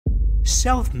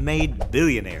Self-made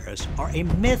billionaires are a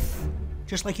myth,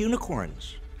 just like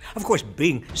unicorns. Of course,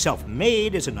 being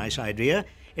self-made is a nice idea.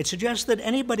 It suggests that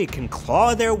anybody can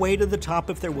claw their way to the top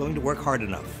if they're willing to work hard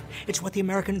enough. It's what the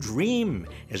American dream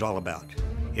is all about.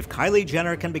 If Kylie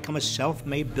Jenner can become a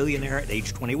self-made billionaire at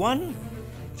age 21,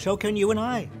 so can you and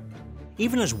I.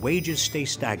 Even as wages stay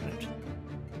stagnant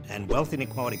and wealth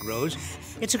inequality grows,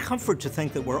 it's a comfort to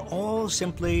think that we're all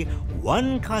simply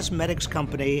one cosmetics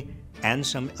company and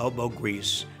some elbow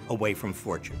grease away from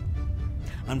fortune.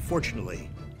 Unfortunately,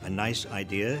 a nice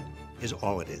idea is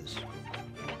all it is.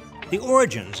 The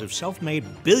origins of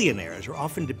self-made billionaires are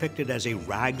often depicted as a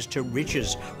rags to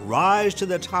riches, rise to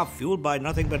the top fueled by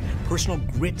nothing but personal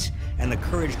grit and the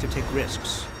courage to take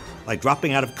risks, like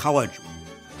dropping out of college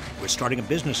or starting a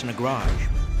business in a garage.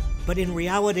 But in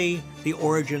reality, the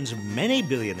origins of many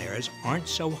billionaires aren't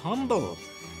so humble.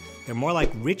 They're more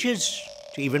like riches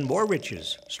to even more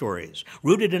riches stories,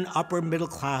 rooted in upper middle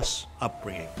class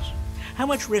upbringings. How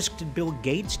much risk did Bill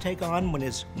Gates take on when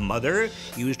his mother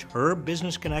used her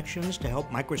business connections to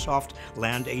help Microsoft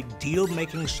land a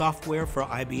deal-making software for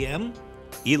IBM?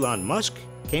 Elon Musk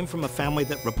came from a family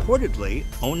that reportedly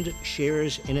owned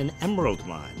shares in an emerald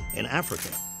mine in Africa.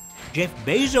 Jeff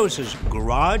Bezos'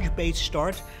 garage-based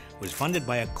start was funded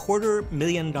by a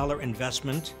 $250,000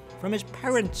 investment from his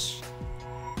parents.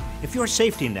 If your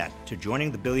safety net to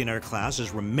joining the billionaire class is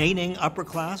remaining upper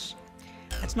class,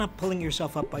 that's not pulling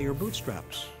yourself up by your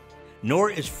bootstraps,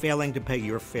 nor is failing to pay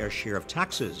your fair share of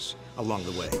taxes along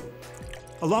the way.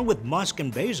 Along with Musk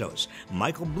and Bezos,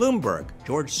 Michael Bloomberg,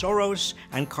 George Soros,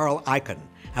 and Carl Icahn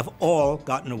have all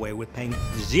gotten away with paying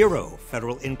 0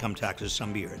 federal income taxes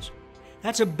some years.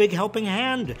 That's a big helping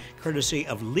hand, courtesy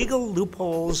of legal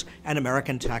loopholes and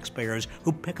American taxpayers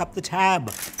who pick up the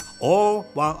tab, all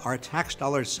while our tax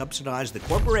dollars subsidize the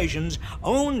corporations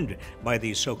owned by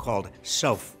these so-called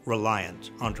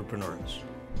self-reliant entrepreneurs.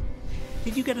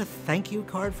 Did you get a thank you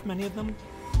card from any of them?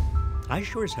 I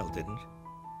sure as hell didn't.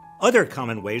 Other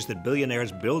common ways that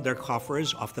billionaires build their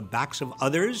coffers off the backs of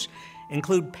others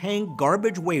include paying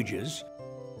garbage wages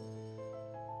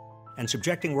and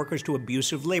subjecting workers to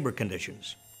abusive labor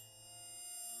conditions.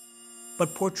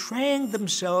 But portraying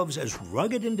themselves as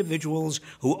rugged individuals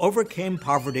who overcame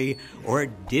poverty or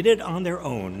did it on their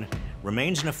own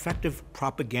remains an effective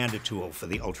propaganda tool for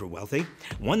the ultra-wealthy,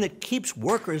 one that keeps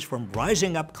workers from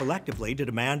rising up collectively to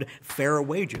demand fairer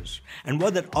wages, and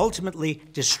one that ultimately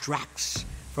distracts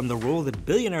from the role that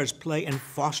billionaires play in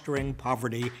fostering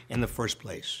poverty in the first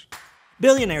place.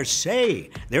 Billionaires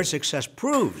say their success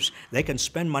proves they can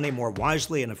spend money more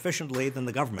wisely and efficiently than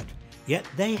the government. Yet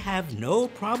they have no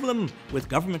problem with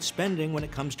government spending when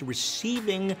it comes to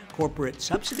receiving corporate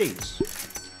subsidies.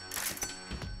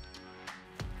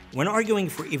 When arguing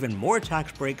for even more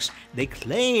tax breaks, they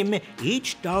claim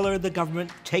each dollar the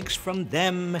government takes from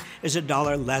them is a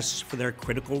dollar less for their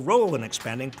critical role in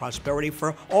expanding prosperity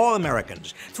for all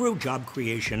Americans through job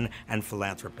creation and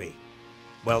philanthropy.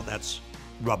 Well, that's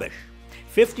rubbish.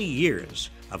 50 years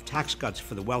of tax cuts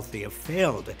for the wealthy have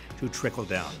failed to trickle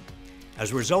down.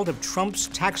 As a result of Trump's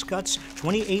tax cuts,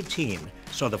 2018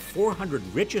 saw the 400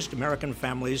 richest American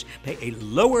families pay a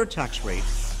lower tax rate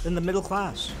than the middle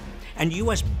class. And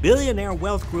U.S. billionaire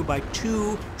wealth grew by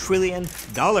 $2 trillion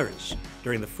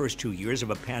during the first 2 years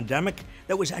of a pandemic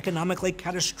that was economically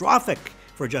catastrophic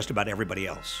for just about everybody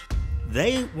else.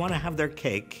 They want to have their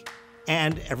cake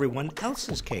and everyone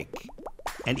else's cake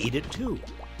and eat it too.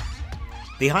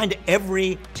 Behind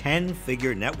every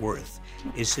 10-figure net worth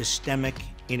is systemic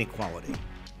inequality,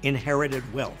 inherited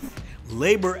wealth,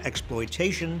 labor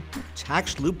exploitation,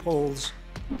 tax loopholes,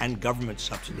 and government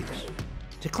subsidies.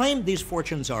 To claim these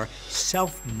fortunes are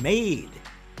self-made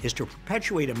is to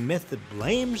perpetuate a myth that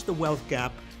blames the wealth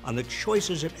gap on the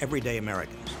choices of everyday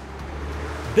Americans.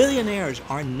 Billionaires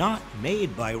are not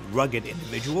made by rugged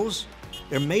individuals.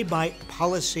 They're made by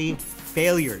policy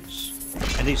failures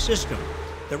and a system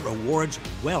that rewards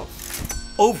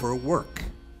wealth over work.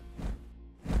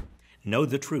 Know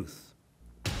the truth.